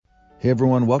Hey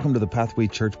everyone, welcome to the Pathway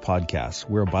Church podcast.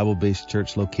 We're a Bible-based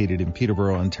church located in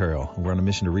Peterborough, Ontario. We're on a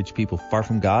mission to reach people far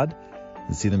from God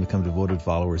and see them become devoted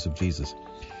followers of Jesus.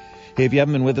 Hey, if you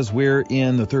haven't been with us, we're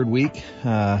in the third week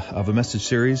of a message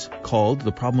series called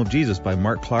The Problem of Jesus by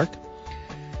Mark Clark.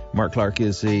 Mark Clark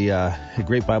is a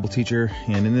great Bible teacher,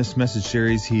 and in this message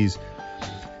series, he's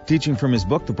teaching from his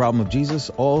book, The Problem of Jesus,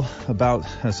 all about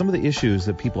some of the issues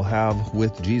that people have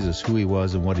with Jesus, who he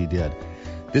was and what he did.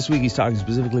 This week he's talking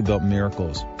specifically about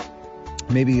miracles.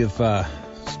 Maybe you've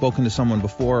spoken to someone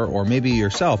before, or maybe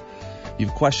yourself,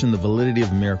 you've questioned the validity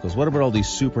of miracles. What about all these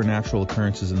supernatural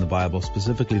occurrences in the Bible,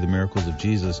 specifically the miracles of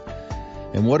Jesus?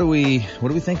 And what do we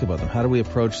think about them? How do we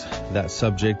approach that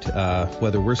subject,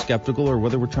 whether we're skeptical or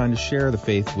whether we're trying to share the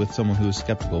faith with someone who is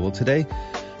skeptical? Well, today,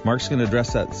 Mark's going to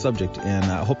address that subject, and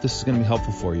I hope this is going to be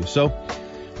helpful for you. So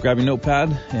grab your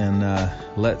notepad and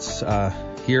let's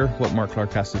hear what Mark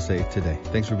Clark has to say today.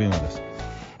 Thanks for being with us.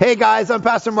 Hey guys, I'm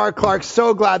Pastor Mark Clark.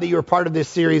 So glad that you're part of this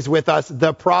series with us,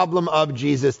 The Problem of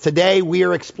Jesus. Today we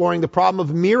are exploring the problem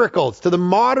of miracles. To the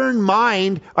modern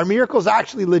mind, are miracles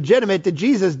actually legitimate? Did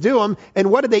Jesus do them? And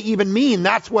what do they even mean?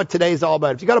 That's what today is all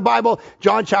about. If you got a Bible,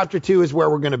 John chapter 2 is where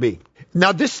we're going to be.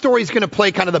 Now, this story is going to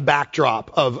play kind of the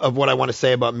backdrop of what I want to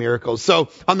say about miracles. So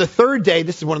on the third day,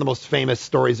 this is one of the most famous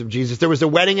stories of Jesus. There was a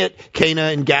wedding at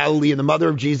Cana in Galilee, and the mother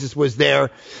of Jesus was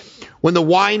there. When the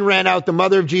wine ran out, the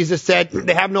mother of Jesus said,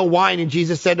 "They have no wine." And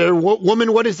Jesus said to her,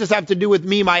 "Woman, what does this have to do with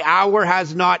me? My hour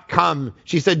has not come."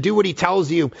 She said, "Do what he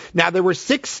tells you." Now, there were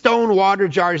 6 stone water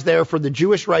jars there for the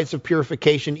Jewish rites of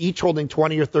purification, each holding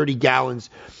 20 or 30 gallons.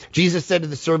 Jesus said to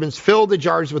the servants, "Fill the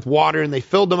jars with water," and they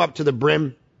filled them up to the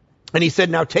brim. And he said,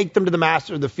 "Now take them to the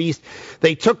master of the feast."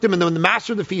 They took them, and when the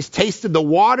master of the feast tasted the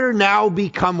water now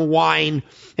become wine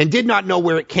and did not know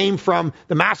where it came from,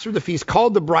 the master of the feast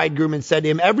called the bridegroom and said to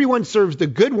him, "Everyone serves the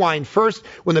good wine first.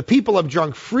 When the people have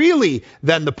drunk freely,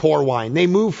 then the poor wine." They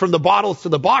move from the bottles to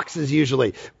the boxes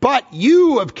usually. "But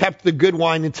you have kept the good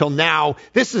wine until now."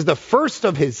 This is the first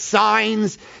of his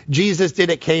signs Jesus did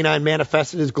at Cana and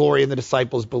manifested his glory, and the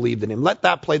disciples believed in him. Let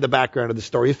that play the background of the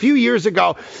story. A few years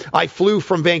ago, I flew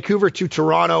from Vancouver to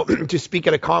Toronto to speak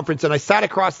at a conference, and I sat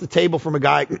across the table from a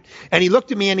guy, and he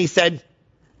looked at me and he said,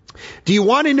 "Do you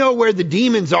want to know where the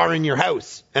demons are in your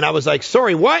house?" And I was like,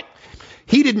 "Sorry, what?"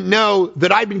 He didn't know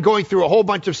that I'd been going through a whole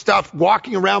bunch of stuff,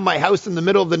 walking around my house in the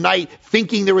middle of the night,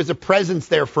 thinking there was a presence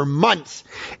there for months.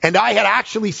 And I had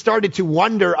actually started to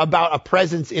wonder about a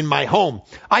presence in my home.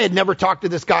 I had never talked to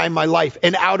this guy in my life.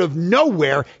 And out of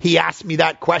nowhere, he asked me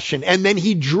that question. And then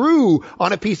he drew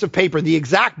on a piece of paper the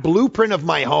exact blueprint of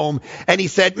my home. And he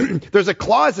said, "There's a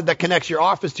closet that connects your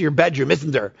office to your bedroom,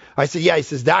 isn't there?" I said, "Yeah." He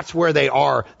says, "That's where they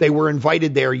are. They were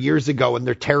invited there years ago, and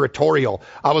they're territorial."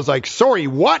 I was like, "Sorry,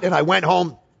 what?" And I went home.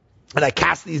 And I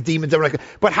cast these demons out.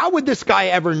 But how would this guy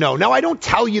ever know? Now, I don't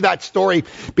tell you that story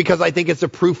because I think it's a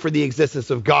proof for the existence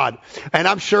of God. And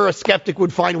I'm sure a skeptic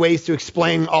would find ways to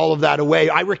explain all of that away.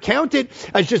 I recount it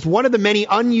as just one of the many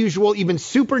unusual, even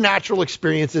supernatural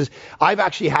experiences I've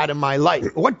actually had in my life.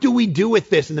 What do we do with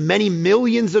this and the many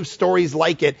millions of stories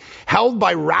like it held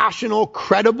by rational,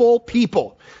 credible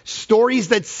people? Stories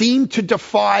that seem to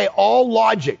defy all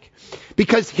logic.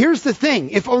 Because here's the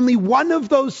thing, if only one of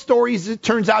those stories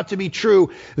turns out to be true,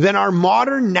 then our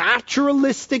modern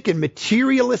naturalistic and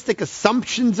materialistic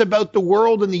assumptions about the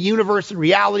world and the universe and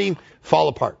reality fall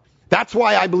apart. That's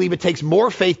why I believe it takes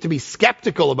more faith to be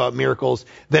skeptical about miracles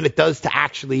than it does to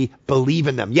actually believe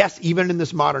in them. Yes, even in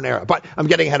this modern era, but I'm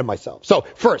getting ahead of myself. So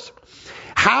first,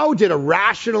 how did a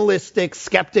rationalistic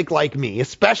skeptic like me,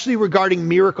 especially regarding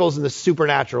miracles and the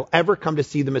supernatural, ever come to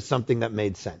see them as something that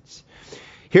made sense?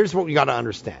 Here's what we got to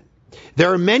understand.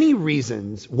 There are many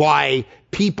reasons why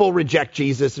people reject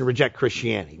Jesus and reject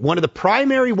Christianity. One of the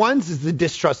primary ones is the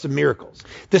distrust of miracles.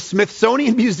 The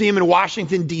Smithsonian Museum in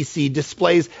Washington, D.C.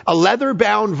 displays a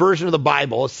leather-bound version of the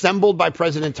Bible assembled by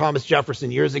President Thomas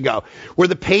Jefferson years ago, where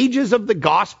the pages of the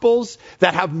Gospels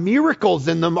that have miracles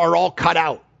in them are all cut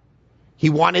out. He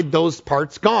wanted those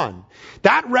parts gone.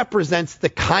 That represents the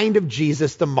kind of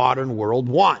Jesus the modern world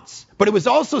wants. But it was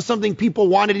also something people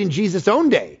wanted in Jesus' own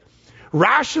day.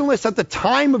 Rationalists at the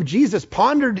time of Jesus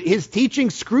pondered his teaching,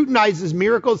 scrutinized his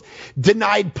miracles,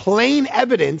 denied plain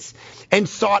evidence, and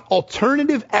sought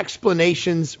alternative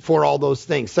explanations for all those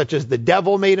things, such as the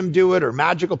devil made him do it or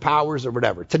magical powers or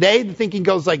whatever. Today, the thinking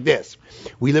goes like this.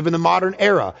 We live in the modern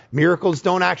era. Miracles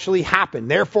don't actually happen.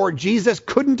 Therefore, Jesus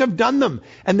couldn't have done them.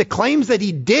 And the claims that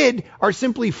he did are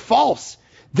simply false.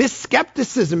 This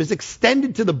skepticism is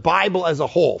extended to the Bible as a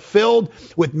whole, filled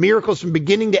with miracles from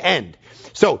beginning to end.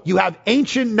 So you have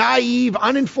ancient, naive,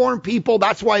 uninformed people.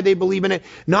 That's why they believe in it.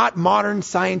 Not modern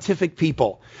scientific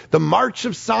people. The march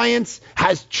of science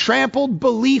has trampled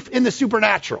belief in the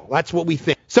supernatural. That's what we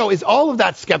think. So is all of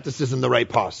that skepticism the right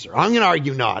posture? I'm going to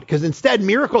argue not, because instead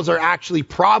miracles are actually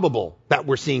probable that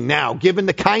we're seeing now, given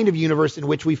the kind of universe in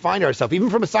which we find ourselves, even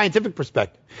from a scientific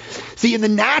perspective. See, in the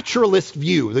naturalist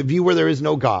view, the view where there is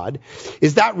no God,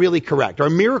 is that really correct? Are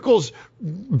miracles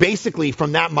basically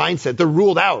from that mindset, they're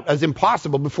ruled out as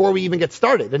impossible before we even get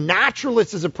started? A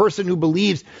naturalist is a person who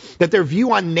believes that their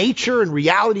view on nature and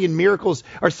reality and miracles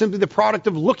are simply the product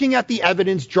of looking at the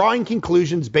evidence, drawing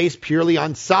conclusions based purely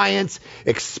on science,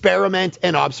 experiment,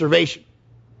 and observation.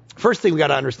 First thing we got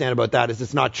to understand about that is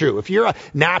it's not true. If you're a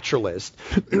naturalist,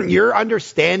 your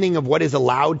understanding of what is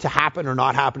allowed to happen or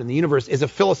not happen in the universe is a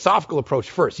philosophical approach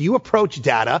first. You approach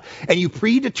data and you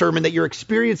predetermine that your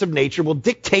experience of nature will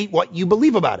dictate what you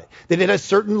believe about it, that it has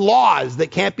certain laws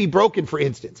that can't be broken, for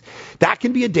instance. That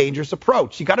can be a dangerous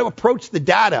approach. You got to approach the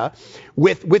data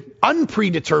with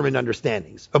unpredetermined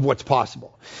understandings of what's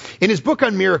possible. In his book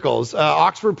on miracles,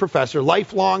 Oxford professor,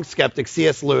 lifelong skeptic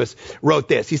C.S. Lewis wrote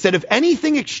this. He said, if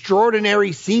anything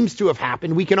extraordinary seems to have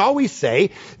happened, we can always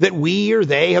say that we or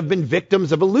they have been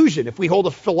victims of illusion. If we hold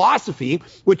a philosophy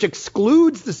which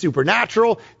excludes the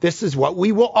supernatural, this is what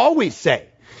we will always say.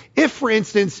 If, for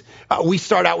instance, we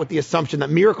start out with the assumption that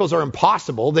miracles are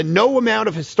impossible, then no amount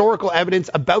of historical evidence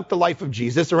about the life of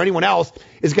Jesus or anyone else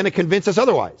is going to convince us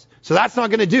otherwise. So that's not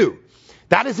going to do.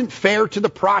 That isn't fair to the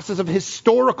process of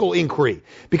historical inquiry,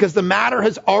 because the matter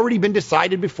has already been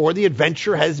decided before the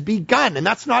adventure has begun. And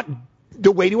that's not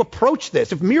the way to approach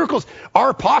this. If miracles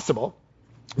are possible,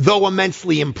 though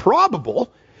immensely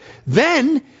improbable,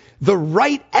 then the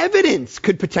right evidence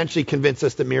could potentially convince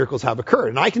us that miracles have occurred.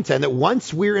 And I contend that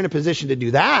once we're in a position to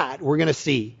do that, we're going to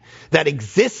see that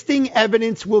existing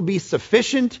evidence will be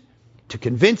sufficient to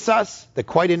convince us that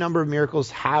quite a number of miracles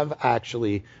have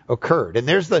actually occurred. And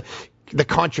there's the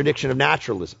contradiction of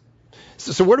naturalism.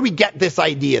 So where do we get this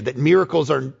idea that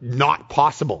miracles are not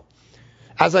possible?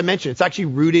 As I mentioned, it's actually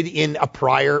rooted in a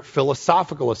prior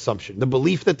philosophical assumption, the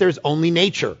belief that there's only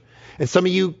nature. And some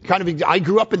of you I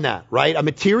grew up in that, right? A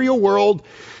material world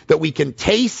that we can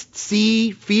taste,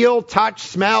 see, feel, touch,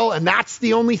 smell, and that's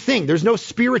the only thing. There's no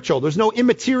spiritual, there's no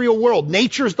immaterial world.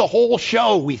 Nature's the whole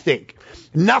show, we think.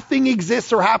 Nothing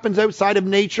exists or happens outside of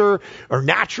nature or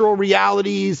natural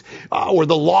realities or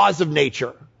the laws of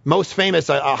nature. Most famous,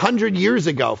 100 years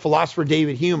ago, philosopher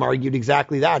David Hume argued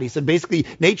exactly that. He said, basically,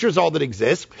 nature is all that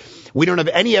exists. We don't have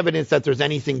any evidence that there's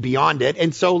anything beyond it,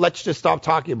 and so let's just stop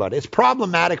talking about it. It's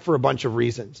problematic for a bunch of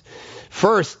reasons.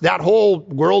 First, that whole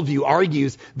worldview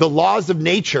argues the laws of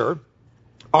nature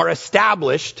are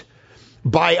established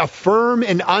by a firm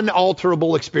and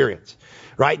unalterable experience.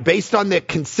 Right? Based on the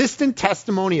consistent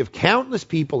testimony of countless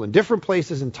people in different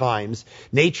places and times,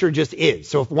 nature just is.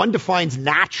 So if one defines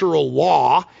natural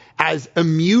law as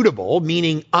immutable,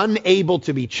 meaning unable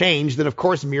to be changed, then of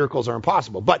course miracles are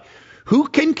impossible. But who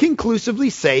can conclusively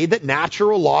say that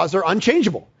natural laws are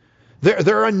unchangeable?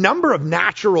 There are a number of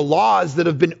natural laws that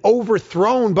have been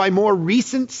overthrown by more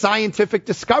recent scientific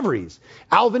discoveries.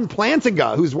 Alvin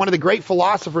Plantinga, who's one of the great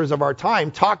philosophers of our time,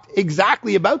 talked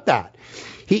exactly about that.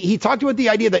 He talked about the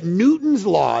idea that Newton's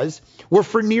laws were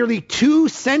for nearly 2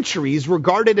 centuries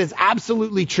regarded as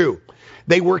absolutely true.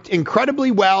 They worked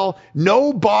incredibly well.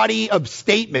 No body of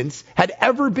statements had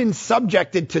ever been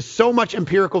subjected to so much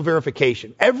empirical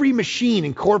verification. Every machine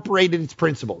incorporated its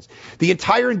principles. The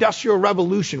entire Industrial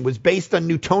Revolution was based on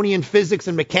Newtonian physics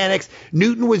and mechanics.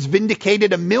 Newton was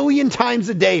vindicated 1,000,000 times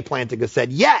a day, Plantinga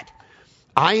said. Yet,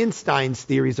 Einstein's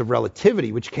theories of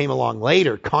relativity, which came along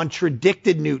later,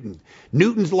 contradicted Newton.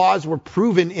 Newton's laws were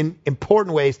proven in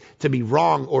important ways to be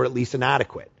wrong or at least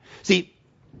inadequate. See,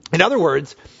 in other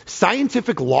words,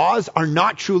 scientific laws are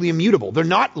not truly immutable. They're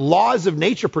not laws of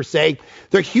nature per se.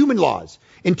 They're human laws,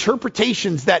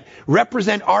 interpretations that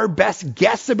represent our best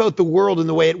guess about the world and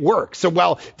the way it works. So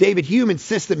while David Hume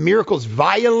insists that miracles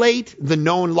violate the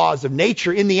known laws of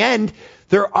nature, in the end,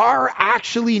 there are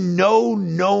actually no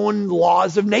known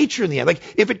laws of nature in the end. Like,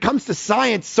 if it comes to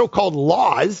science, so-called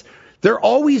laws, they're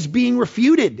always being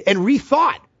refuted and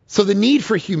rethought. So the need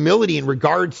for humility in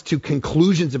regards to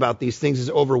conclusions about these things is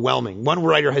overwhelming. One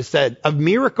writer has said, a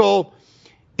miracle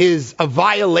is a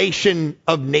violation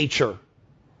of nature,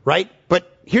 right?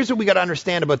 But here's what we got to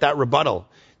understand about that rebuttal.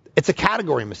 It's a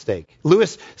category mistake.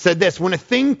 Lewis said this: when a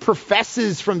thing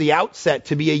professes from the outset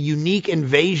to be a unique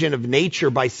invasion of nature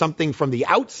by something from the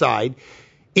outside,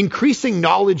 increasing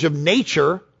knowledge of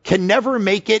nature can never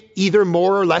make it either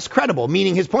more or less credible.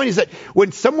 Meaning his point is that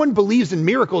when someone believes in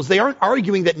miracles, they aren't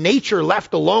arguing that nature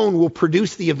left alone will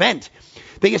produce the event.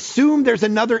 They assume there's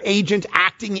another agent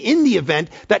acting in the event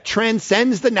that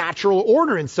transcends the natural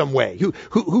order in some way,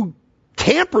 who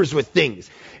tampers with things.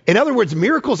 In other words,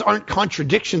 miracles aren't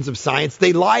contradictions of science.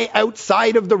 They lie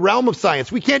outside of the realm of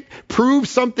science. We can't prove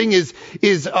something is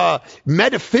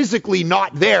metaphysically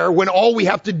not there when all we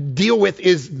have to deal with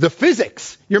is the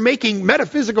physics. You're making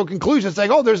metaphysical conclusions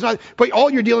saying, oh, there's not, but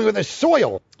all you're dealing with is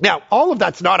soil. Now, all of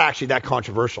that's not actually that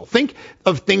controversial. Think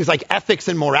of things like ethics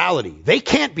and morality. They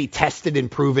can't be tested and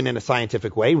proven in a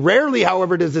scientific way. Rarely,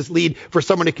 however, does this lead for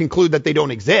someone to conclude that they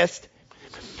don't exist.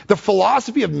 The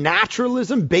philosophy of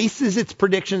naturalism bases its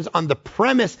predictions on the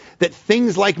premise that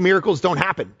things like miracles don't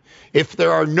happen if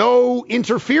there are no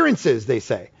interferences, they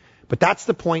say. But that's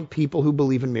the point people who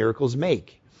believe in miracles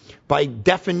make. By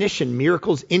definition,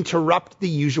 miracles interrupt the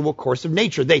usual course of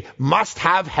nature. They must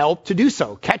have help to do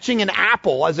so. Catching an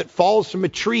apple as it falls from a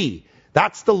tree,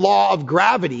 that's the law of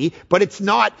gravity, but it's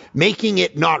not making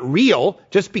it not real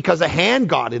just because a hand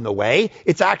got in the way.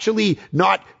 It's actually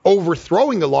not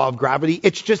overthrowing the law of gravity.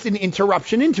 It's just an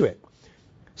interruption into it.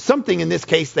 Something, in this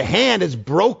case, the hand has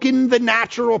broken the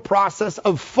natural process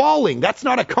of falling. That's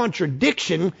not a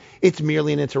contradiction. It's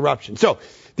merely an interruption. So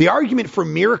the argument for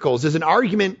miracles is an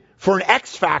argument for an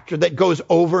X factor that goes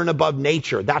over and above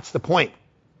nature. That's the point.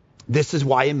 This is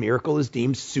why a miracle is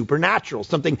deemed supernatural,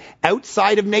 something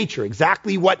outside of nature,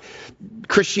 exactly what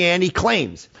Christianity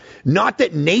claims. Not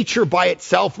that nature by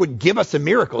itself would give us a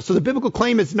miracle. So the biblical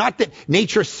claim is not that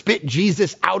nature spit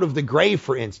Jesus out of the grave,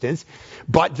 for instance,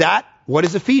 but that, what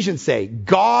does Ephesians say?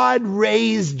 God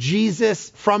raised Jesus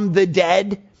from the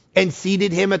dead and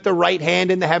seated him at the right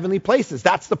hand in the heavenly places.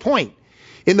 That's the point.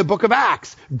 In the book of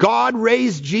Acts, God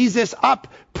raised Jesus up,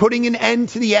 putting an end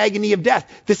to the agony of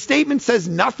death. The statement says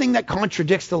nothing that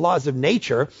contradicts the laws of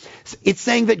nature. It's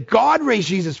saying that God raised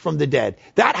Jesus from the dead.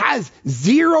 That has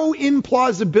zero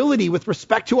implausibility with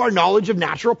respect to our knowledge of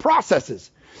natural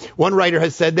processes. One writer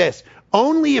has said this: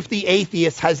 only if the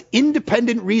atheist has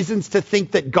independent reasons to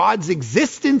think that God's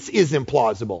existence is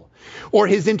implausible, or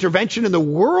his intervention in the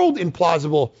world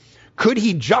implausible, could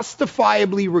he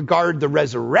justifiably regard the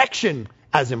resurrection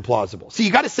as implausible. So you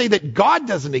got to say that God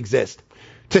doesn't exist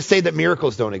to say that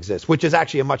miracles don't exist, which is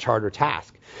actually a much harder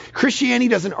task. Christianity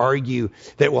doesn't argue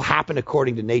that it will happen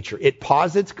according to nature. It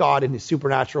posits God and his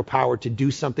supernatural power to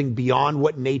do something beyond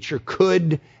what nature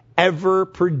could ever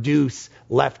produce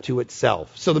left to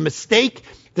itself. So the mistake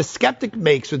the skeptic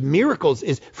makes with miracles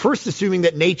is first assuming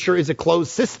that nature is a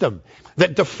closed system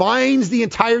that defines the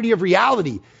entirety of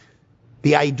reality.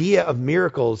 The idea of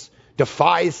miracles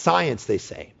defies science, they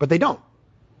say, but they don't.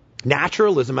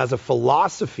 Naturalism as a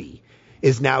philosophy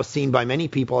is now seen by many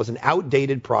people as an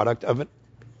outdated product of an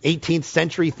 18th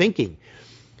century thinking.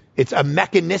 It's a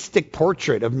mechanistic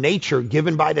portrait of nature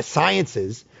given by the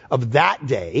sciences of that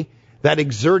day that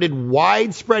exerted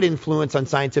widespread influence on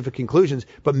scientific conclusions,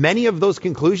 but many of those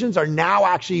conclusions are now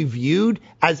actually viewed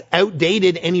as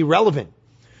outdated and irrelevant.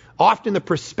 Often the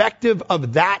perspective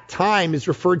of that time is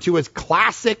referred to as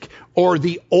classic or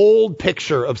the old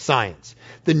picture of science.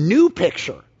 The new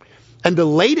picture and the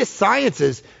latest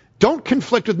sciences don't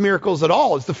conflict with miracles at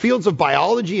all. It's the fields of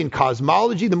biology and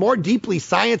cosmology. The more deeply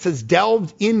science has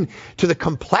delved into the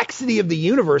complexity of the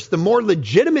universe, the more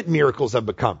legitimate miracles have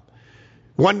become.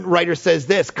 One writer says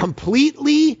this: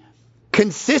 completely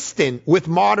consistent with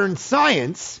modern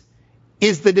science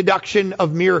is the deduction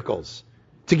of miracles.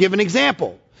 To give an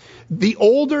example, the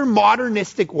older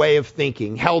modernistic way of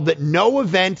thinking held that no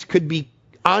event could be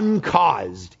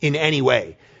uncaused in any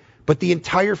way. But the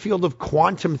entire field of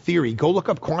quantum theory, go look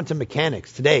up quantum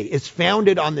mechanics today, is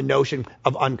founded on the notion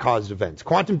of uncaused events.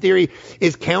 Quantum theory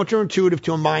is counterintuitive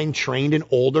to a mind trained in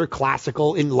older,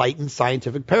 classical, enlightened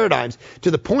scientific paradigms,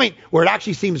 to the point where it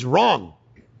actually seems wrong.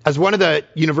 As one of the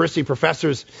university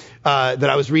professors that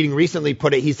I was reading recently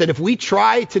put it, he said, if we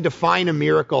try to define a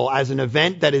miracle as an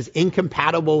event that is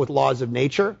incompatible with laws of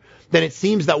nature, then it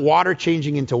seems that water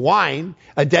changing into wine,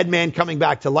 a dead man coming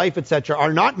back to life, etc.,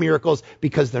 are not miracles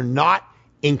because they're not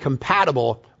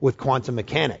incompatible with quantum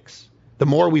mechanics. The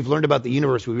more we've learned about the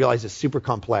universe, we realize it's super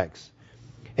complex.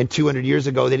 And 200 years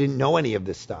ago, they didn't know any of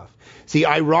this stuff. See,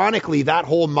 ironically, that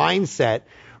whole mindset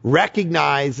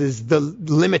recognizes the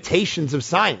limitations of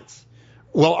science.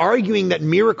 While arguing that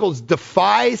miracles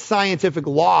defy scientific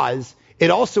laws,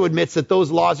 it also admits that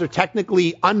those laws are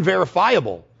technically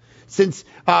unverifiable. Since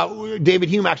David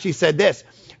Hume actually said this: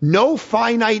 no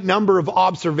finite number of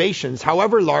observations,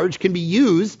 however large, can be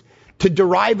used to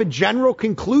derive a general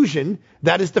conclusion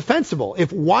that is defensible.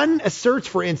 If one asserts,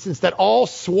 for instance, that all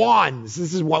swans,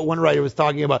 this is what one writer was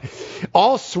talking about,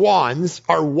 all swans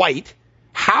are white,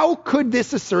 how could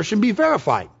this assertion be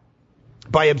verified?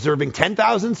 By observing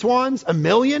 10,000 swans, 1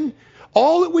 million?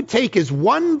 All it would take is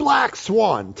one black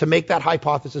swan to make that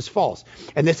hypothesis false.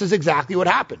 And this is exactly what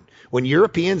happened when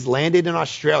Europeans landed in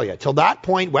Australia. Till that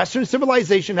point, Western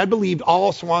civilization had believed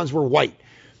all swans were white.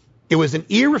 It was an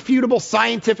irrefutable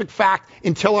scientific fact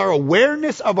until our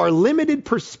awareness of our limited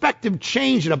perspective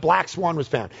changed and a black swan was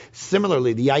found.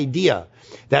 Similarly, the idea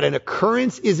that an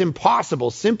occurrence is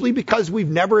impossible simply because we've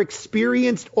never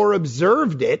experienced or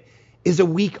observed it is a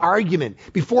weak argument.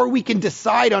 Before we can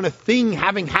decide on a thing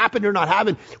having happened or not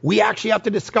happened, we actually have to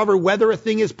discover whether a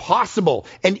thing is possible.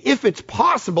 And if it's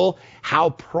possible, how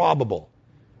probable.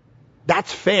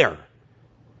 That's fair.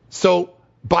 So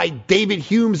by David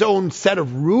Hume's own set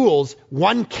of rules,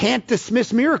 one can't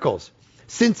dismiss miracles,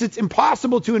 since it's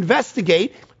impossible to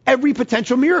investigate every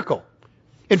potential miracle.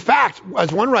 In fact,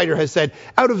 as one writer has said,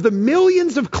 out of the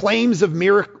millions of claims of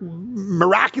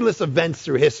miraculous events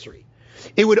through history,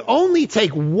 it would only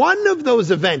take one of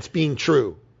those events being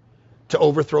true to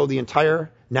overthrow the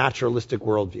entire naturalistic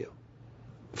worldview.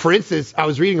 For instance, I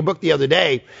was reading a book the other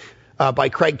day by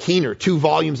Craig Keener, 2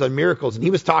 volumes on miracles, and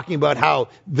he was talking about how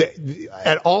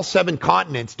at all 7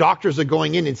 continents, doctors are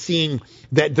going in and seeing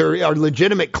that there are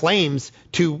legitimate claims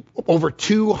to over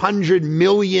 200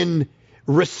 million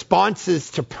responses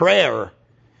to prayer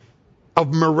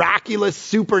of miraculous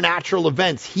supernatural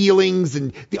events, healings,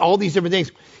 and all these different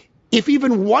things. If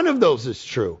even one of those is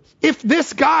true, if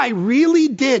this guy really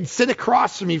did sit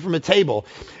across from me from a table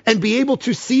and be able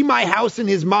to see my house in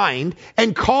his mind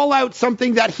and call out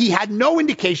something that he had no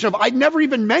indication of, I'd never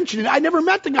even mentioned it, I'd never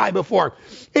met the guy before.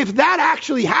 If that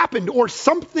actually happened or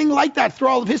something like that through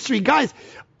all of history, guys,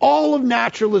 all of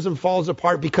naturalism falls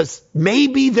apart because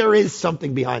maybe there is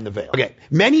something behind the veil. Okay,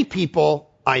 many people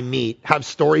I meet have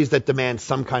stories that demand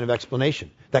some kind of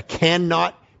explanation that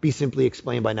cannot be simply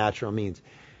explained by natural means.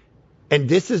 And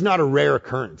this is not a rare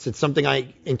occurrence. It's something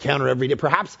I encounter every day.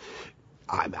 Perhaps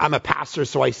I'm a pastor,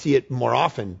 so I see it more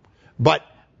often. But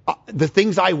the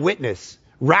things I witness,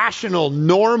 rational,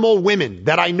 normal women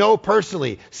that I know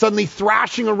personally, suddenly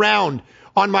thrashing around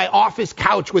on my office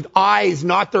couch with eyes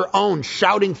not their own,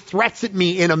 shouting threats at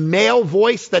me in a male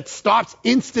voice that stops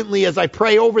instantly as I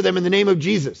pray over them in the name of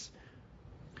Jesus.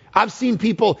 I've seen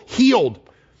people healed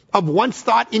of once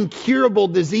thought incurable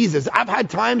diseases. I've had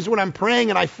times when I'm praying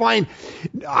and I find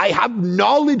I have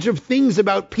knowledge of things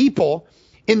about people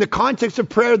in the context of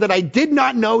prayer that I did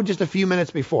not know just a few minutes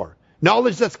before.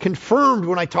 Knowledge that's confirmed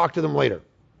when I talk to them later.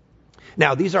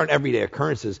 Now, these aren't everyday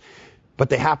occurrences, but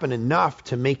they happen enough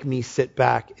to make me sit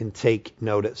back and take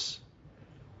notice.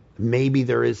 Maybe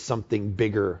there is something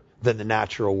bigger than the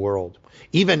natural world.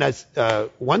 Even as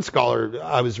one scholar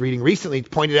I was reading recently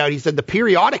pointed out, he said the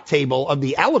periodic table of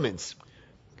the elements.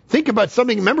 Think about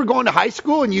something, remember going to high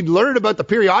school and you'd learn about the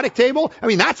periodic table? I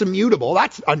mean, that's immutable,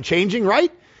 that's unchanging,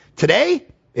 right? Today,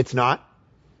 it's not.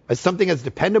 As something as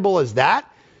dependable as that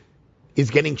is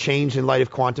getting changed in light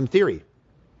of quantum theory.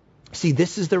 See,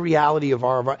 this is the reality of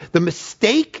our... The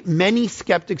mistake many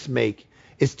skeptics make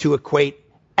is to equate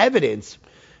evidence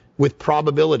with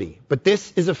probability. But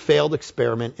this is a failed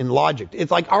experiment in logic.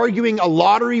 It's like arguing a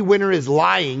lottery winner is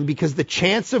lying because the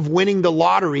chance of winning the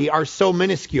lottery are so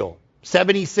minuscule,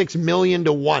 76 million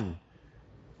to 1.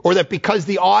 Or that because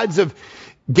the odds of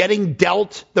getting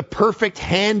dealt the perfect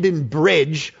hand in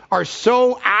bridge are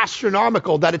so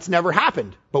astronomical that it's never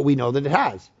happened. But we know that it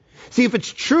has. See, if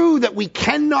it's true that we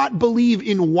cannot believe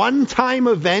in one-time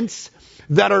events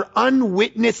that are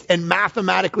unwitnessed and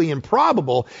mathematically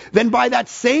improbable, then by that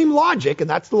same logic, and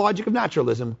that's the logic of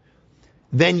naturalism,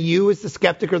 then you as the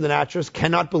skeptic or the naturalist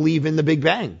cannot believe in the Big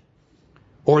Bang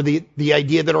or the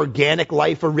idea that organic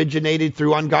life originated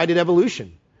through unguided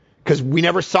evolution. Because we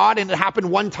never saw it and it happened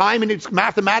one time and it's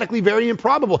mathematically very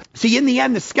improbable. See, in the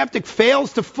end, the skeptic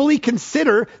fails to fully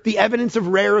consider the evidence of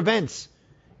rare events,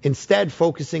 instead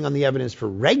focusing on the evidence for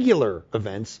regular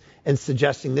events and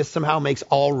suggesting this somehow makes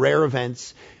all rare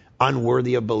events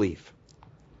unworthy of belief.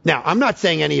 Now, I'm not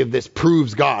saying any of this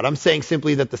proves God. I'm saying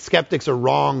simply that the skeptics are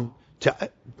wrong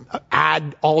to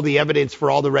add all the evidence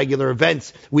for all the regular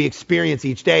events we experience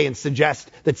each day and suggest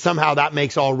that somehow that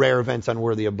makes all rare events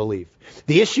unworthy of belief.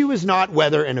 The issue is not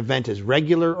whether an event is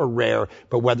regular or rare,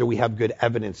 but whether we have good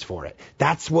evidence for it.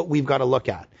 That's what we've got to look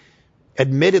at.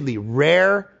 Admittedly,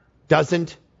 rare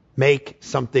doesn't make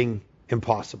something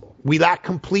impossible. We lack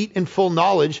complete and full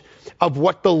knowledge of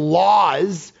what the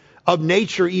laws of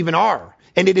nature even are.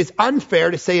 And it is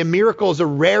unfair to say a miracle is a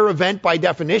rare event by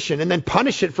definition and then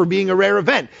punish it for being a rare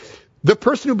event. The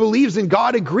person who believes in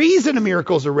God agrees that a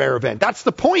miracle is a rare event. That's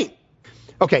the point.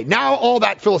 Okay, now all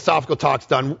that philosophical talk's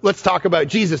done. Let's talk about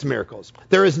Jesus' miracles.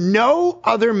 There is no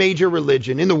other major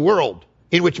religion in the world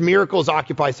in which miracles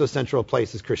occupy so central a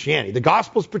place as Christianity. The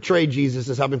Gospels portray Jesus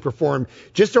as having performed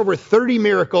just over 30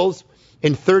 miracles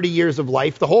in 30 years of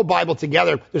life. The whole Bible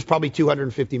together, there's probably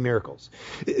 250 miracles.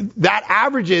 That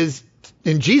averages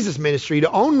in Jesus' ministry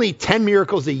to only 10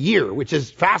 miracles a year, which is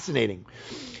fascinating.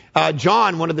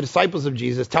 John, one of the disciples of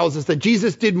Jesus, tells us that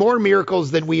Jesus did more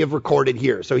miracles than we have recorded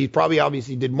here. So he probably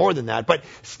obviously did more than that. But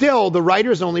still, the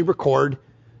writers only record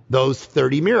those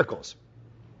 30 miracles.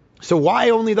 So why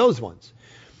only those ones?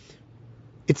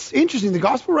 It's interesting. The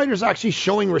gospel writers are actually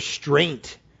showing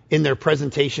restraint in their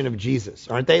presentation of Jesus,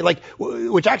 aren't they?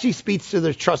 Which actually speaks to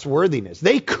their trustworthiness.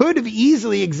 They could have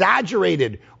easily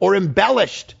exaggerated or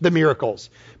embellished the miracles,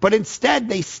 but instead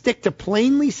they stick to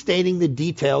plainly stating the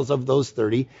details of those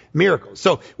 30 miracles.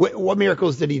 So what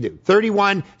miracles did he do?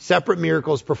 31 separate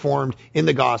miracles performed in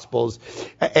the Gospels.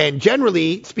 And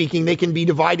generally speaking, they can be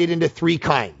divided into three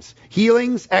kinds: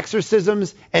 healings,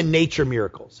 exorcisms, and nature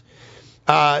miracles.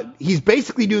 He's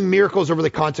basically doing miracles over the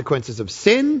consequences of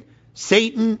sin,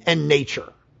 Satan, and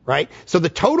nature, right? So the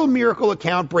total miracle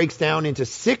account breaks down into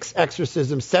 6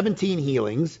 exorcisms, 17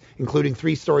 healings, including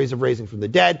 3 stories of raising from the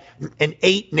dead, and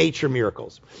 8 nature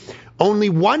miracles. Only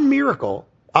one miracle,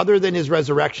 other than his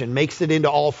resurrection, makes it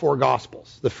into all 4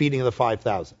 Gospels, the feeding of the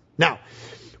 5,000. Now,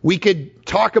 we could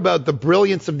talk about the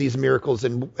brilliance of these miracles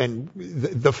and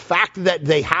the fact that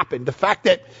they happened, the fact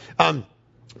that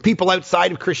people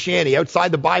outside of Christianity,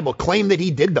 outside the Bible, claim that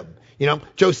he did them. You know,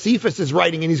 Josephus is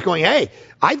writing and he's going, hey,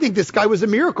 I think this guy was a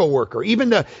miracle worker.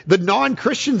 Even the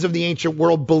non-Christians of the ancient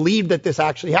world believed that this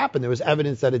actually happened. There was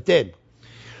evidence that it did.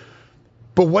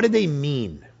 But what did they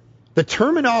mean? The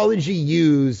terminology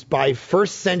used by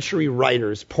first century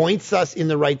writers points us in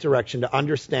the right direction to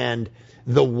understand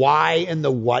the why and the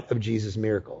what of Jesus'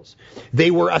 miracles. They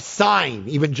were a sign.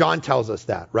 Even John tells us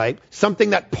that, right?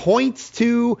 Something that points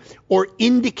to or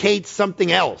indicates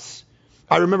something else.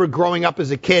 I remember growing up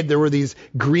as a kid, there were these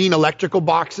green electrical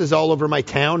boxes all over my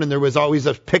town, and there was always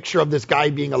a picture of this guy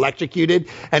being electrocuted,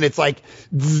 and it's like,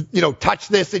 touch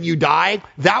this and you die.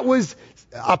 That was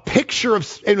a picture and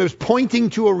it was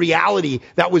pointing to a reality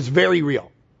that was very real,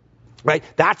 right?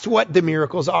 That's what the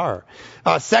miracles are.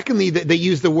 Secondly, they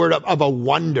use the word of a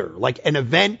wonder, like an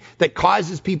event that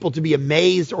causes people to be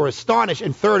amazed or astonished.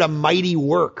 And third, a mighty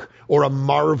work or a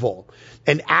marvel,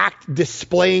 an act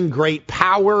displaying great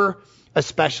power,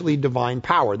 especially divine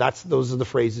power. Those are the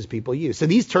phrases people use. So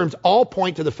these terms all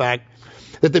point to the fact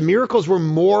that the miracles were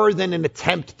more than an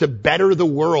attempt to better the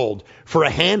world for a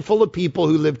handful of people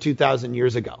who lived 2,000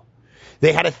 years ago.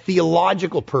 They had a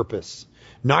theological purpose,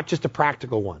 not just a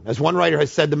practical one. As one writer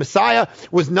has said, the Messiah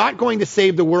was not going to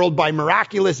save the world by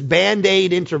miraculous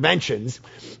Band-Aid interventions.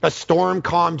 A storm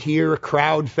calmed here, a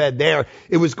crowd fed there.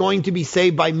 It was going to be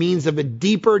saved by means of a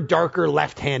deeper, darker,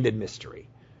 left-handed mystery.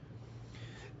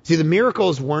 See, the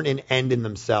miracles weren't an end in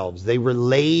themselves. They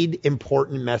relayed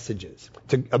important messages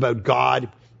about God,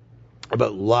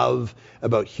 about love,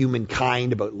 about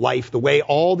humankind, about life, the way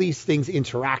all these things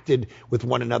interacted with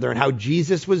one another, and how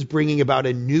Jesus was bringing about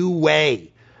a new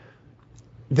way.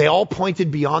 They all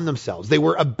pointed beyond themselves. They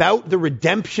were about the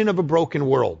redemption of a broken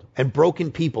world and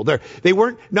broken people. They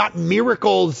weren't not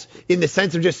miracles in the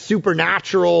sense of just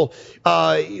supernatural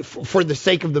for the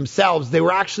sake of themselves. They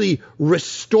were actually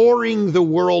restoring the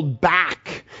world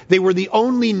back. They were the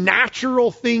only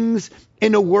natural things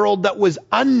in a world that was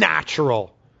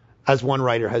unnatural, as one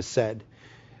writer has said.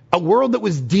 A world that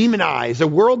was demonized, a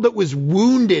world that was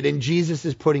wounded, and Jesus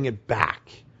is putting it back.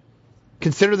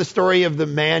 Consider the story of the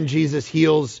man Jesus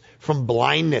heals from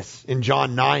blindness in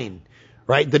John 9,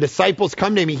 right? The disciples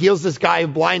come to him. He heals this guy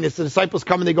of blindness. The disciples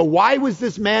come and they go, why was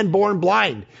this man born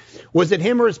blind? Was it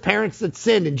him or his parents that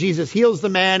sinned? And Jesus heals the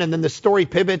man, and then the story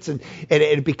pivots and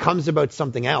it becomes about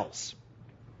something else.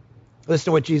 Listen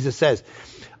to what Jesus says.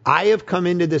 I have come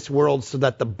into this world so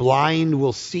that the blind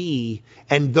will see,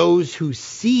 and those who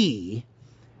see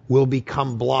will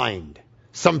become blind.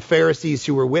 Some Pharisees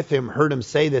who were with him heard him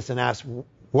say this and asked,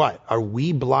 what, are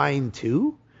we blind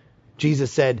too?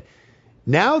 Jesus said,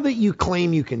 now that you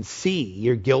claim you can see,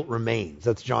 your guilt remains.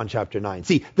 That's John chapter 9.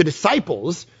 See, the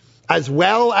disciples, as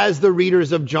well as the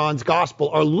readers of John's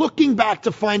gospel, are looking back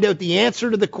to find out the answer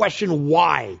to the question,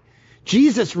 why?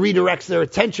 Jesus redirects their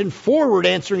attention forward,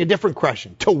 answering a different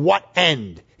question. To what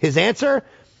end? His answer?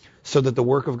 so that the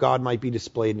work of God might be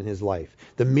displayed in his life.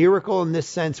 The miracle in this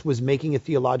sense was making a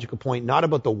theological point, not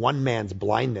about the one man's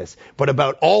blindness, but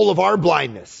about all of our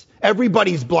blindness.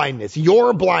 Everybody's blindness,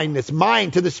 your blindness,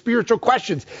 mine, to the spiritual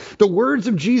questions. The words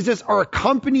of Jesus are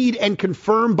accompanied and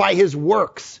confirmed by his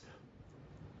works.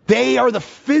 They are the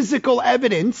physical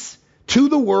evidence to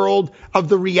the world of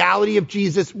the reality of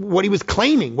Jesus, what he was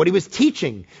claiming, what he was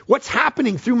teaching, what's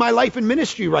happening through my life and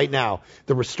ministry right now,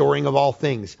 the restoring of all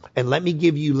things. And let me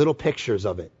give you little pictures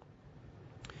of it.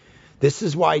 This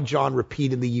is why John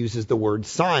repeatedly uses the word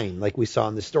sign, like we saw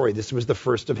in the story. This was the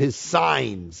first of his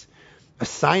signs. A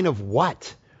sign of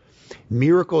what?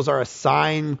 Miracles are a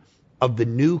sign of the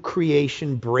new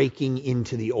creation breaking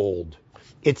into the old.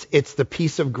 It's the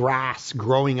piece of grass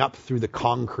growing up through the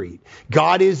concrete.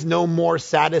 God is no more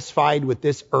satisfied with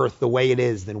this earth the way it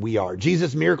is than we are.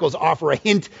 Jesus' miracles offer a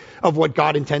hint of what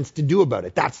God intends to do about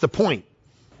it. That's the point.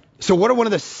 So what are one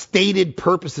of the stated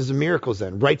purposes of miracles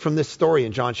then? Right from this story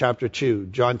in John chapter 2,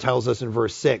 John tells us in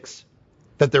verse 6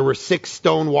 that there were 6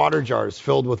 stone water jars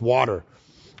filled with water.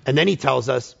 And then he tells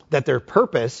us that their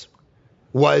purpose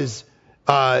was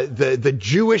the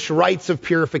Jewish rites of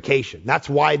purification. That's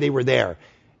why they were there.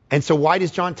 And so why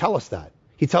does John tell us that?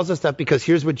 He tells us that because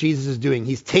here's what Jesus is doing.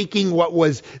 He's taking what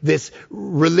was this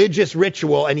religious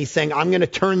ritual and he's saying, I'm going to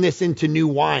turn this into new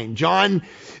wine. John's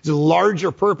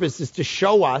larger purpose is to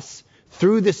show us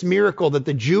through this miracle that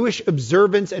the Jewish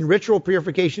observance and ritual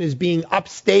purification is being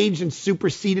upstaged and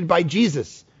superseded by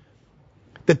Jesus.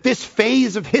 That this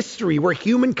phase of history where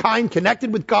humankind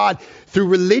connected with God through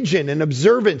religion and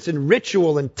observance and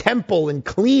ritual and temple and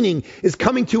cleaning is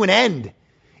coming to an end.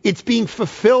 It's being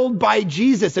fulfilled by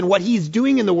Jesus and what he's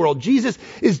doing in the world. Jesus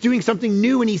is doing something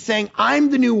new and he's saying, I'm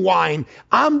the new wine.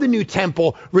 I'm the new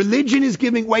temple. Religion is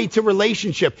giving way to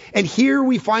relationship. And here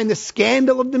we find the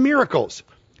scandal of the miracles,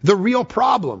 the real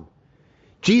problem.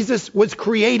 Jesus was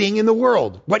creating in the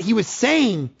world. What he was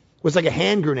saying was like a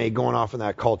hand grenade going off in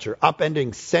that culture,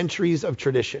 upending centuries of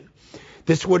tradition.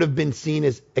 This would have been seen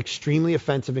as extremely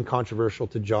offensive and controversial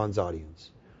to John's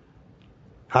audience.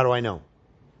 How do I know?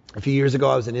 A few years ago,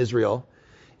 I was in Israel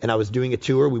and I was doing a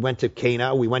tour. We went to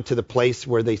Cana. We went to the place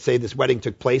where they say this wedding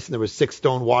took place, and there was 6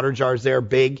 stone water jars there,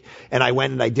 big. And I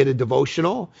went and I did a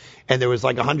devotional, and there was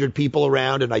like 100 people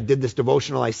around, and I did this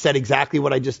devotional. I said exactly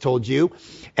what I just told you.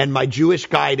 And my Jewish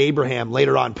guide, Abraham,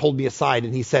 later on pulled me aside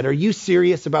and he said, are you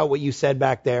serious about what you said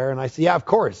back there? And I said, yeah, of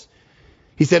course.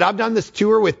 He said, I've done this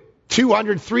tour with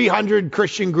 200, 300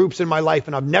 Christian groups in my life,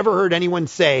 and I've never heard anyone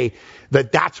say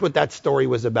that that's what that story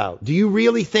was about. Do you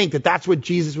really think that that's what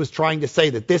Jesus was trying to say,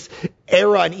 that this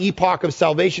era and epoch of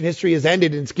salvation history has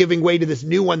ended and it's giving way to this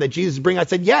new one that Jesus is bringing? I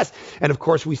said, yes. And of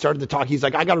course, we started to talk. He's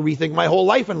like, I got to rethink my whole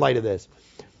life in light of this.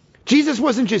 Jesus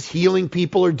wasn't just healing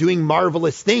people or doing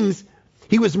marvelous things.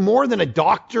 He was more than a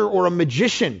doctor or a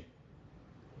magician.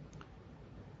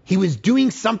 He was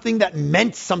doing something that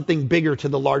meant something bigger to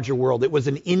the larger world. It was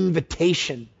an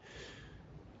invitation.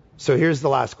 So here's the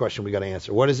last question we got to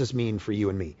answer. What does this mean for you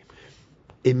and me?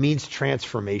 It means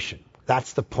transformation.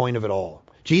 That's the point of it all.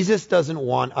 Jesus doesn't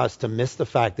want us to miss the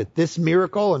fact that this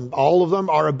miracle and all of them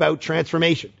are about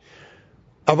transformation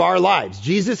of our lives.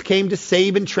 Jesus came to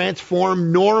save and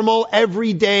transform normal,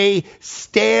 everyday,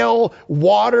 stale,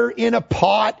 water in a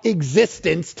pot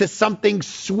existence to something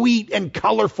sweet and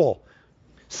colorful.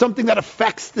 Something that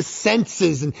affects the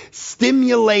senses and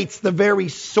stimulates the very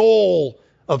soul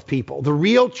of people. The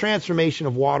real transformation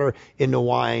of water into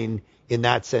wine, in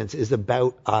that sense, is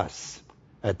about us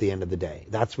at the end of the day.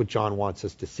 That's what John wants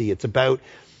us to see. It's about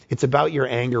your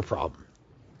anger problem.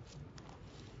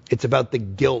 It's about the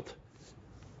guilt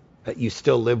that you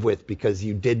still live with because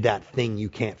you did that thing you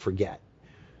can't forget.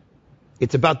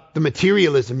 It's about the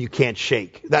materialism you can't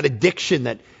shake, that addiction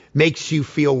that makes you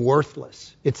feel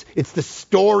worthless. It's the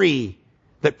story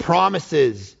that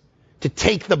promises to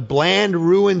take the bland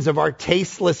ruins of our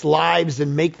tasteless lives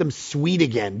and make them sweet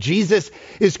again. Jesus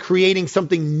is creating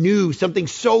something new, something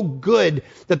so good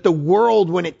that the world,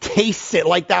 when it tastes it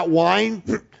like that wine,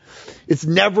 it's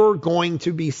never going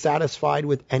to be satisfied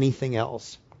with anything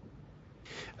else.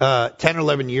 10 or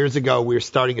 11 years ago, we were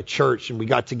starting a church, and we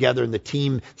got together, and the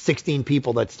team, 16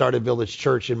 people that started Village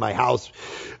Church in my house,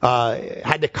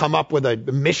 had to come up with a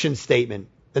mission statement.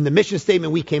 And the mission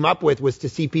statement we came up with was to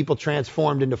see people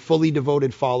transformed into fully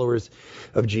devoted followers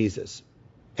of Jesus.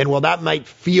 And while that might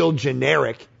feel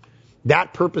generic,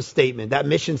 that purpose statement, that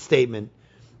mission statement,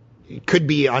 it could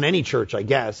be on any church, I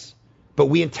guess, but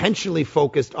we intentionally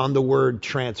focused on the word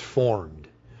transformed.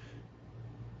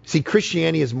 See,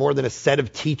 Christianity is more than a set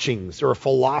of teachings or a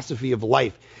philosophy of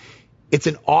life. It's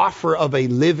an offer of a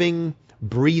living,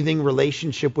 breathing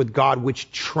relationship with God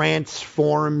which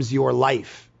transforms your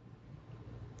life.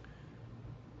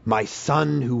 My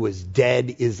son who was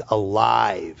dead is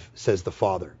alive, says the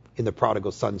father in the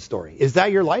prodigal son story. Is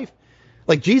that your life?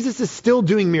 Like, Jesus is still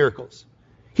doing miracles.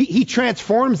 He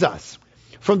transforms us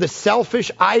from the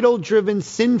selfish, idol-driven,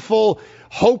 sinful,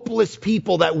 hopeless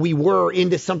people that we were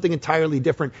into something entirely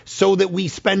different, so that we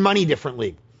spend money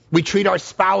differently. We treat our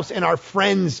spouse and our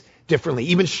friends differently,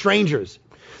 even strangers.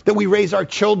 That we raise our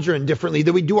children differently,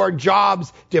 that we do our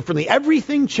jobs differently.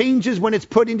 Everything changes when it's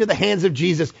put into the hands of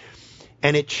Jesus.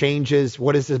 And it changes,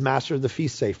 what does the master of the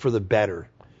feast say? For the better.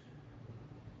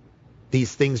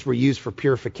 These things were used for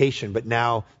purification, but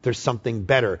now there's something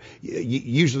better.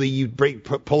 Usually you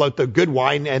pull out the good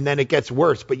wine and then it gets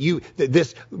worse. But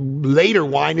this later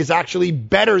wine is actually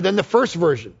better than the first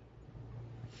version.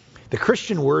 The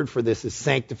Christian word for this is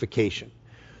sanctification.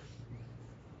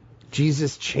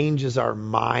 Jesus changes our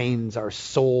minds, our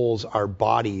souls, our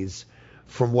bodies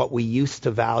from what we used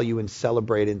to value and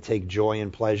celebrate and take joy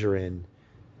and pleasure in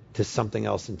to something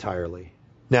else entirely.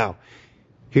 Now,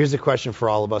 here's a question for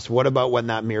all of us. What about when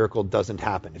that miracle doesn't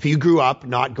happen? If you grew up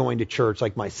not going to church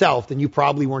like myself, then you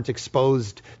probably weren't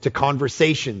exposed to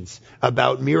conversations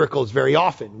about miracles very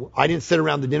often. I didn't sit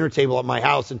around the dinner table at my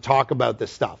house and talk about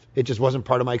this stuff. It just wasn't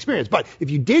part of my experience. But if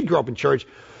you did grow up in church,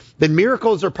 then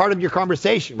miracles are part of your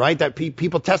conversation, right? That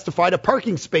people testify to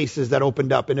parking spaces that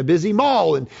opened up in a busy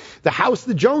mall, and the house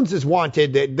the Joneses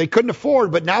wanted that they couldn't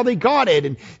afford, but now they got it,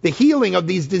 and the healing of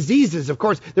these diseases. Of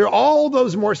course, there are all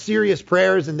those more serious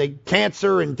prayers, and the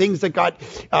cancer and things that got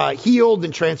healed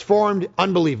and transformed.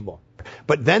 Unbelievable.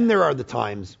 But then there are the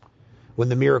times when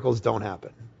the miracles don't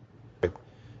happen.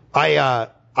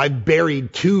 I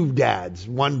buried two dads,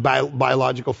 one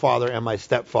biological father and my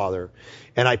stepfather.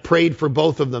 And I prayed for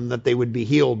both of them that they would be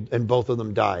healed, and both of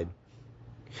them died.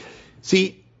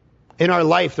 See, in our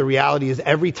life, the reality is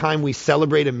every time we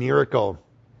celebrate a miracle,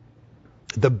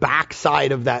 the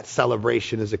backside of that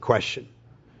celebration is a question.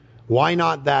 Why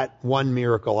not that one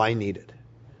miracle I needed?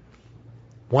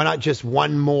 Why not just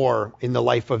one more in the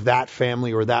life of that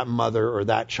family or that mother or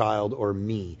that child or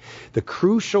me? The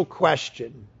crucial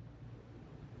question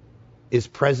is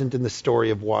present in the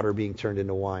story of water being turned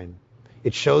into wine.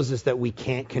 It shows us that we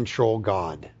can't control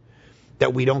God,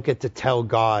 that we don't get to tell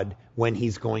God when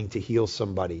he's going to heal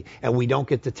somebody, and we don't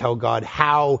get to tell God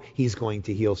how he's going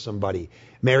to heal somebody.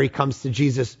 Mary comes to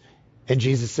Jesus, and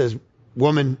Jesus says,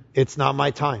 "Woman, it's not my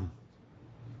time."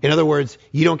 In other words,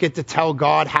 you don't get to tell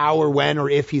God how or when or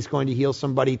if he's going to heal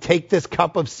somebody. "Take this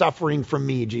cup of suffering from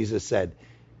me," Jesus said.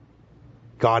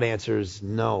 God answers,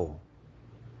 "No."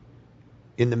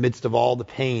 In the midst of all the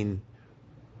pain,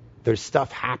 there's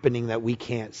stuff happening that we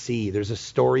can't see. There's a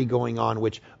story going on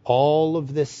which all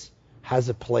of this has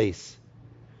a place.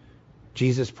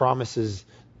 Jesus promises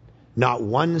not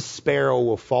one sparrow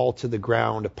will fall to the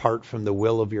ground apart from the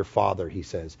will of your Father, he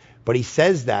says. But he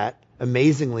says that,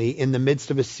 amazingly, in the midst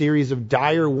of a series of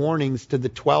dire warnings to the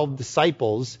 12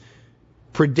 disciples,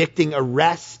 predicting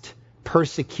arrest,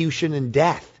 persecution, and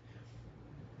death.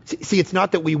 See, it's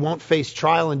not that we won't face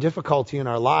trial and difficulty in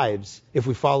our lives if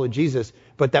we follow Jesus,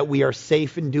 but that we are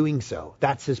safe in doing so.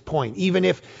 That's his point. Even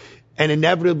if, and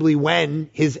inevitably when,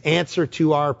 his answer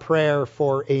to our prayer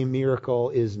for a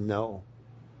miracle is no.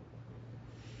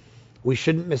 We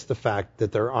shouldn't miss the fact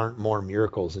that there aren't more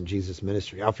miracles in Jesus'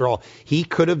 ministry. After all, he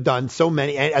could have done so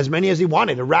many, as many as he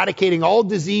wanted, eradicating all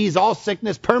disease, all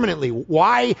sickness permanently.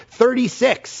 Why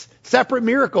 36 separate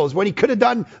miracles when he could have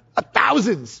done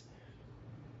thousands?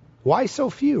 Why so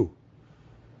few?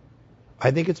 I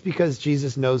think it's because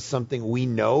Jesus knows something we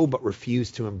know but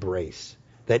refuse to embrace.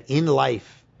 That in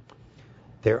life,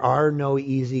 there are no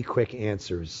easy, quick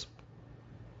answers.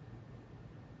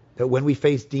 That when we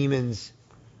face demons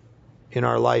in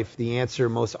our life, the answer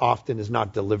most often is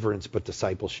not deliverance but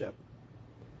discipleship.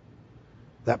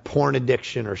 That porn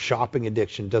addiction or shopping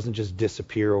addiction doesn't just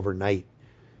disappear overnight.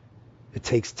 It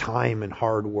takes time and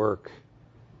hard work.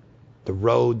 The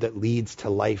road that leads to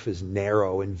life is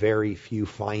narrow and very few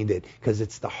find it because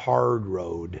it's the hard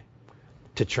road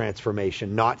to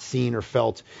transformation, not seen or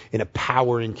felt in a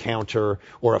power encounter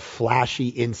or a flashy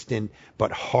instant,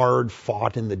 but hard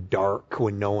fought in the dark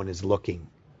when no one is looking.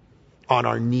 On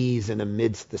our knees and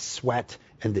amidst the sweat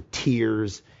and the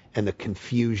tears and the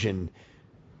confusion.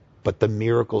 But the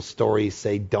miracle stories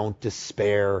say, don't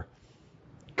despair.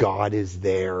 God is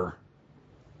there.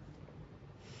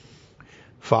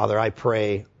 Father, I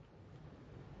pray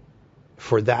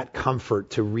for that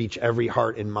comfort to reach every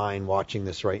heart and mind watching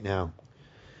this right now.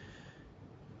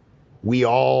 We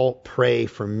all pray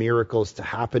for miracles to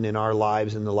happen in our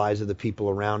lives and the lives of the people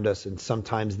around us, and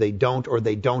sometimes they don't, or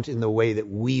they don't in the way that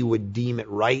we would deem it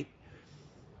right.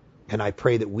 And I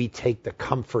pray that we take the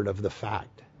comfort of the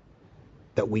fact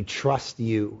that we trust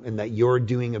you and that you're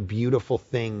doing a beautiful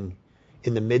thing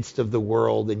in the midst of the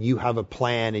world, and you have a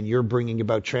plan, and you're bringing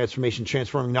about transformation,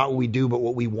 transforming not what we do, but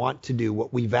what we want to do,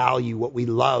 what we value, what we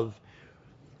love.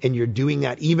 And you're doing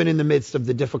that even in the midst of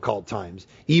the difficult times.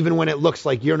 Even when it looks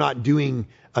like you're not doing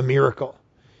a miracle,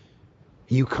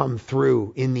 you come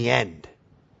through in the end.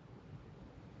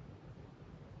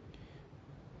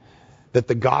 That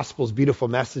the gospel's beautiful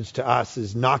message to us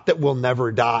is not that we'll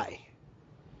never die,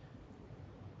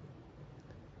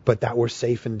 but that we're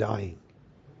safe in dying.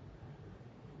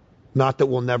 Not that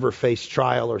we'll never face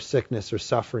trial or sickness or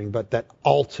suffering, but that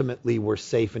ultimately we're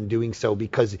safe in doing so,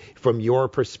 because from your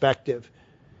perspective,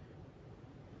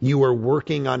 you are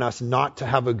working on us not to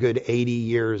have a good 80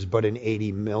 years, but an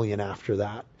 80 million after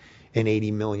that, and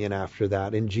 80 million after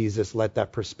that. And Jesus, let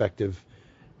that perspective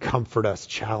comfort us,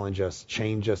 challenge us,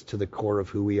 change us to the core of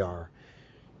who we are.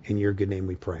 In your good name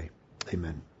we pray.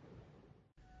 Amen.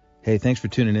 Hey, thanks for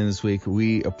tuning in this week.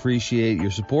 We appreciate your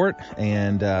support,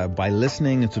 and by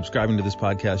listening and subscribing to this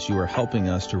podcast, you are helping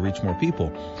us to reach more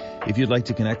people. If you'd like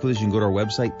to connect with us, you can go to our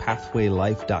website,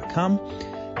 pathwaylife.com.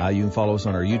 You can follow us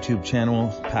on our YouTube channel,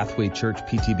 Pathway Church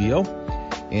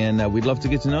PTBO. And we'd love to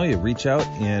get to know you. Reach out,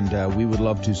 and we would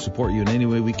love to support you in any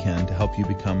way we can to help you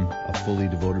become a fully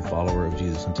devoted follower of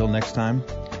Jesus. Until next time,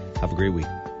 have a great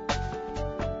week.